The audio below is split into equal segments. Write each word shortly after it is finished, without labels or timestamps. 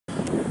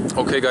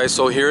Okay guys,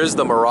 so here is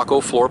the Morocco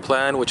floor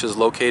plan, which is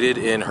located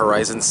in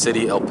Horizon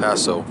City, El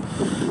Paso.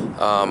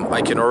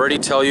 I can already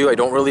tell you I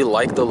don't really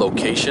like the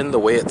location, the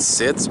way it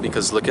sits,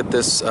 because look at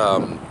this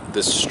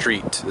this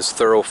street, this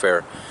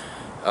thoroughfare.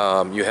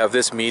 You have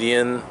this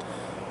median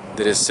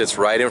that sits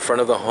right in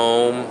front of the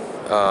home.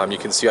 You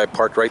can see I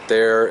parked right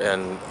there,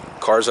 and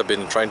cars have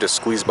been trying to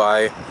squeeze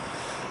by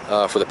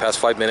for the past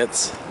 5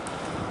 minutes.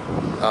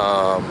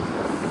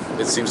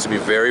 It seems to be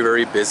very,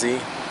 very busy.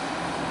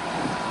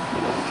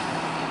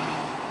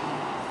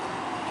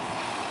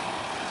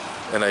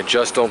 And I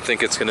just don't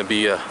think it's going to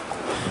be a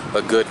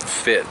good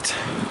fit.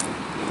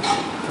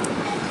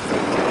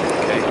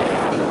 Okay.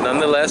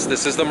 Nonetheless,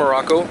 this is the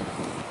Morocco.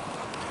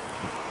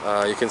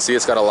 You can see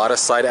it's got a lot of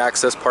side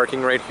access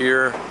parking right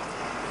here.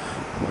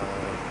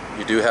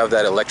 You do have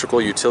that electrical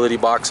utility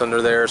box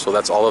under there, so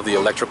that's all of the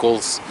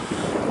electricals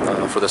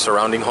for the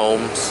surrounding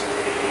homes.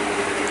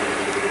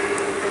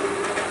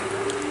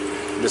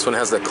 This one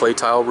has that clay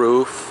tile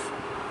roof.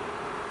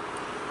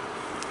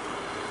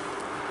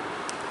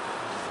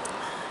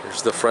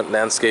 Here's the front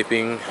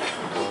landscaping.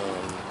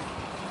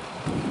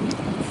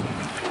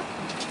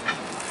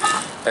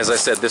 As I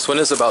said, this one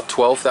is about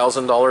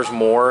 $12,000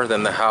 more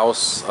than the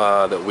house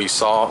that we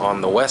saw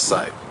on the west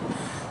side.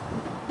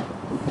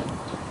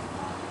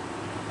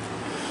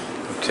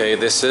 Okay,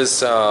 this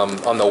is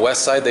on the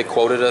west side. They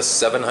quoted us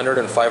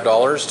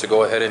 $705 to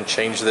go ahead and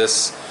change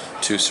this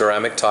to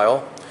ceramic tile,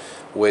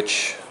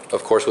 which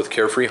of course with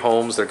CareFree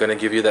Homes they're going to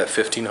give you that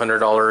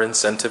 $1,500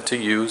 incentive to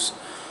use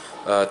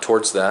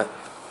towards that.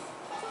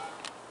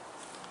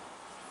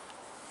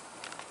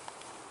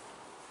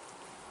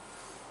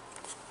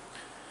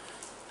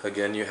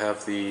 Again, you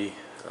have the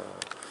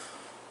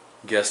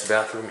guest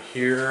bathroom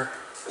here.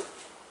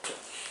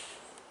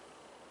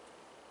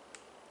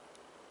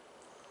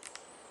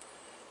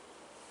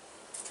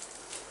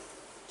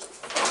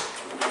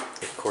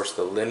 Of course,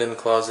 the linen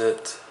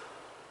closet.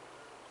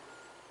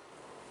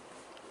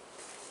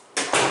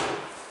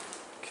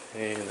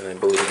 Okay, and then I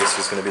believe this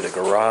is going to be the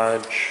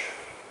garage,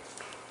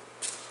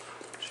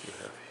 which you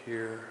have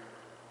here.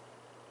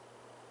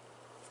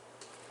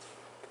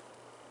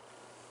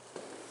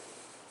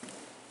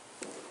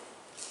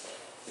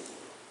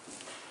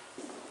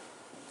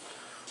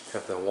 You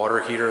have the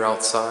water heater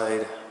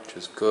outside, which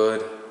is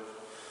good.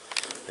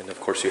 And of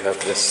course you have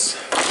this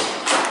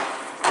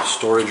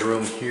storage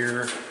room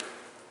here.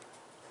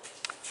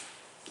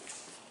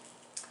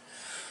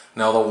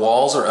 Now the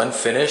walls are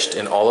unfinished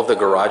in all of the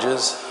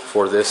garages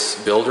for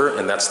this builder,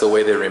 and that's the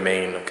way they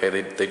remain,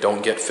 okay? They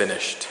don't get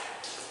finished.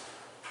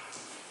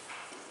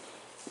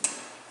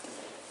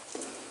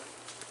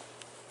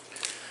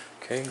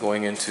 Okay,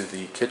 going into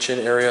the kitchen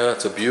area.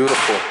 It's a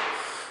beautiful,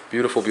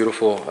 beautiful,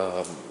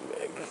 beautiful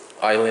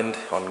island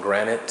on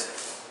granite.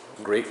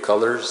 Great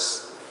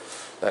colors.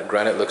 That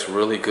granite looks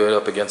really good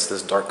up against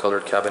this dark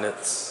colored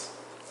cabinets.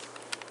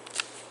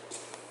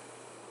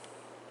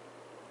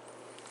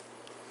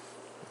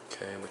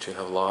 Okay, but you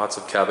have lots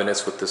of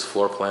cabinets with this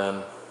floor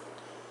plan.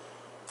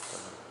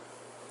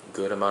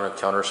 Good amount of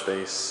counter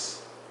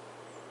space.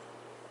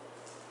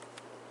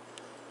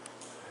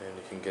 And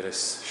you can get a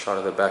shot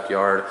of the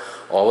backyard.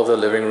 All of the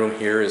living room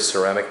here is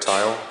ceramic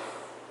tile.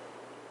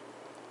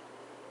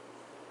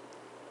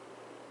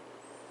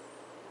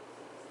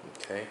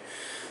 Okay.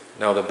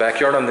 Now the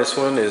backyard on this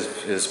one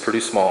is pretty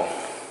small.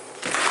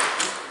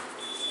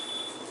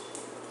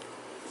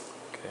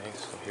 Okay,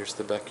 so here's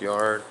the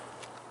backyard.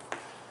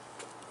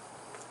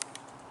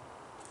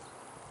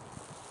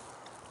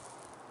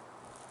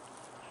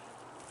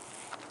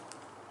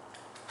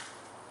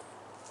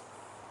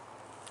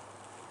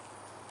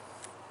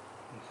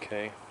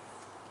 Okay.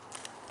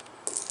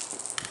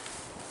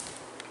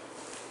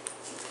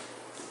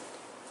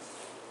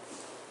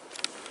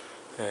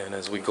 And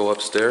as we go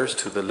upstairs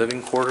to the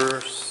living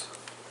quarters,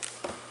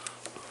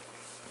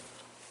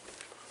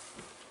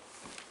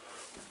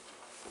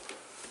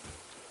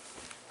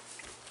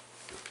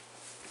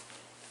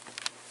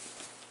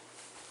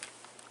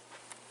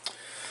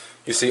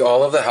 you see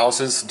all of the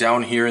houses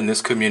down here in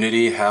this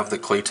community have the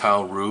clay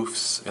tile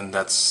roofs, and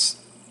that's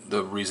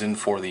the reason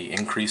for the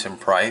increase in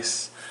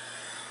price.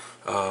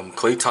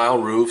 Clay tile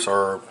roofs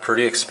are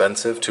pretty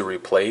expensive to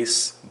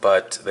replace,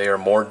 but they are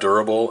more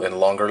durable and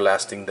longer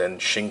lasting than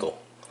shingle.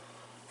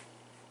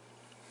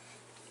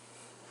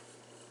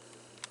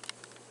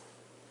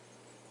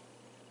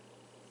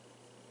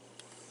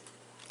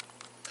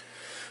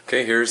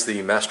 Okay, here's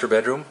the master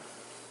bedroom.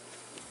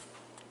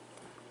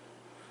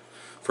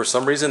 For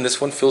some reason this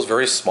one feels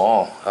very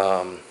small.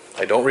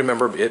 I don't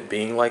remember it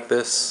being like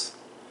this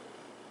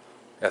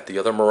at the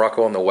other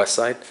Morocco on the west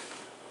side.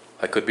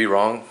 I could be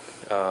wrong.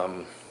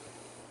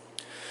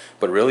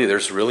 But really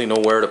there's really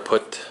nowhere to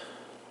put.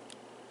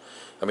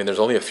 I mean, there's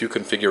only a few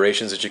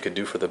configurations that you could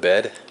do for the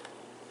bed,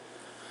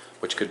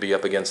 which could be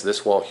up against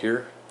this wall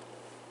here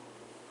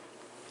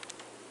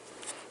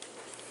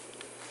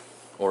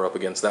or up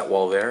against that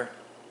wall there.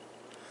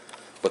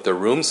 But the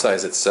room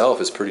size itself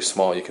is pretty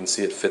small. You can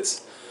see it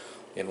fits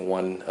in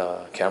one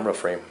camera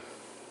frame.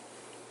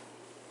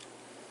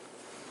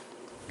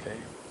 Okay.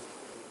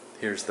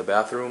 Here's the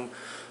bathroom.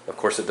 Of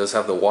course, it does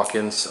have the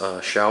walk-in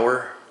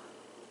shower.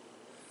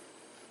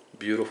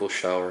 Beautiful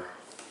shower.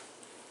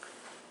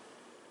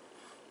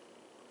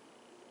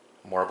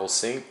 Marble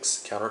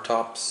sinks,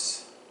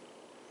 countertops,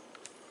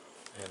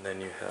 and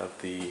then you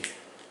have the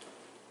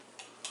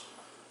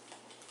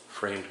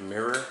framed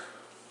mirror.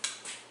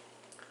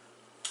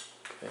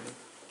 Okay.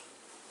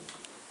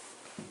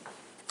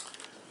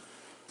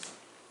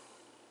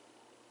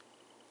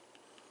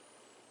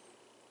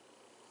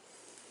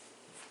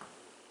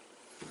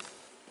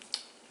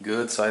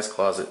 Good size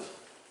closet.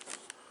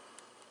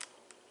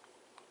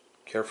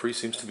 CareFree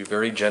seems to be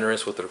very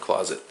generous with their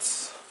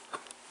closets.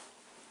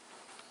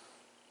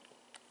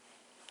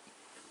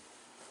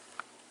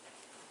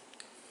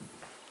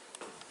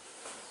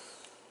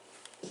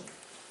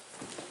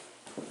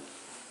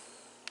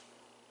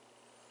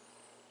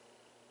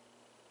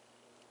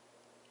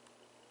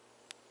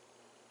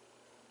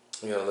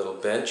 We got a little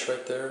bench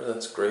right there,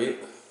 that's great.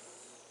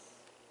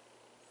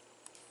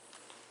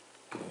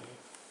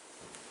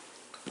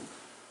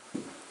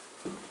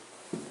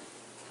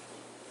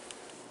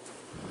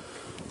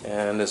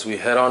 And as we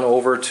head on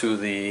over to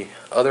the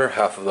other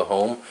half of the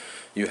home,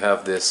 you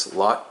have this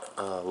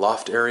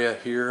loft area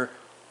here.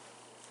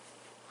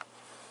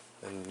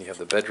 And you have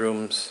the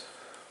bedrooms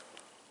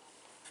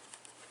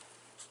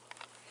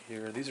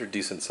here. These are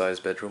decent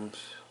sized bedrooms.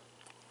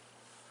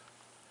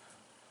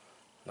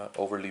 Not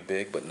overly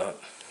big, but not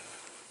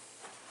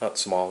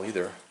small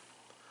either.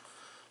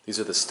 These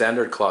are the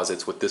standard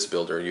closets with this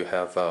builder. You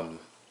have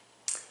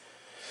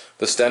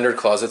the standard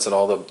closets in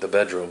all the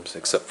bedrooms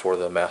except for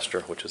the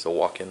master, which is a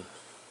walk-in.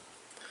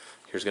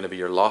 Here's going to be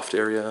your loft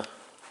area.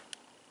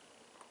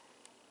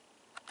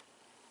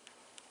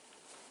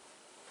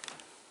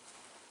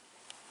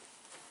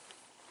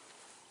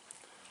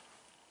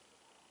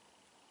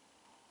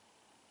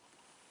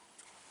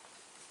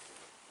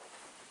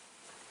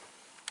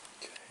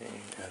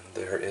 Okay, and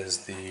there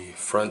is the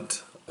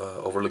front,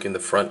 overlooking the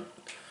front.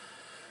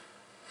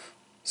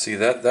 See,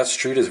 that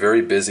street is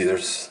very busy.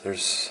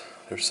 There's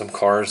some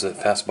cars that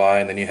pass by,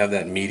 and then you have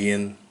that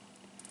median.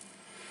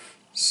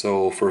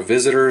 So for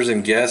visitors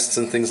and guests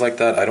and things like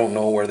that, I don't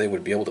know where they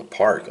would be able to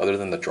park other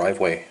than the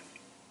driveway.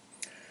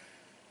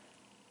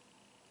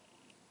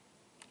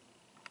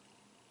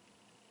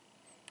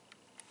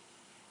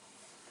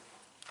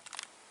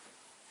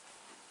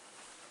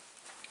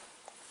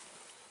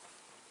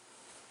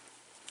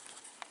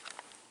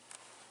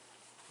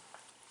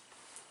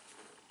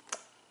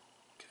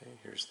 Okay,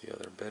 here's the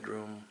other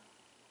bedroom.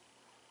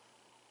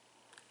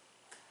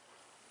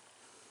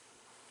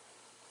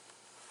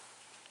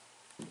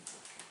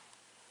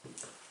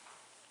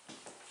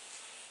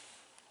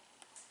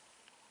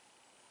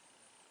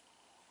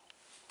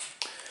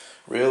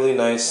 Really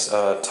nice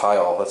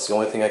tile. That's the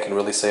only thing I can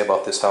really say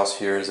about this house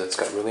here, is it's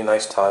got really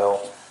nice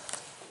tile.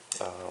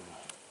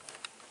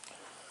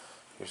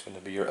 Here's going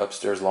to be your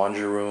upstairs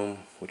laundry room,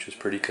 which is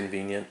pretty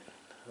convenient.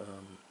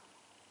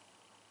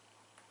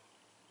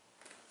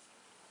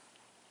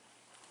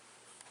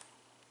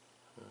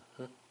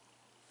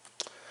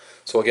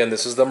 So again,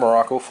 this is the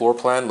Morocco floor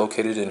plan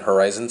located in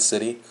Horizon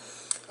City.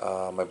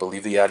 I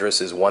believe the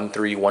address is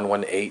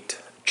 13118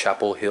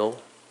 Chapel Hill.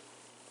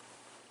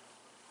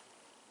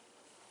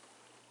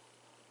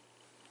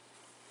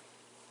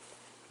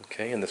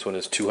 Okay, and this one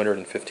is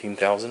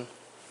 $215,000.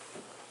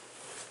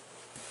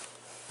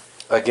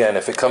 Again,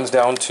 if it comes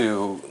down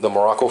to the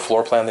Morocco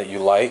floor plan that you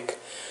like,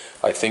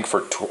 I think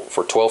for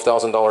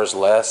 $12,000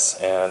 less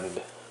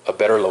and a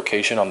better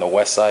location on the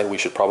west side, we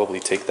should probably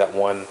take that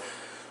one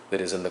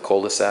that is in the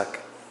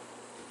cul-de-sac.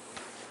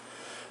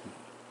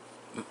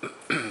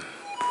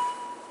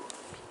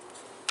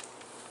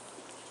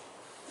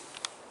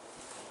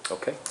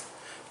 Okay,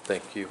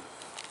 thank you.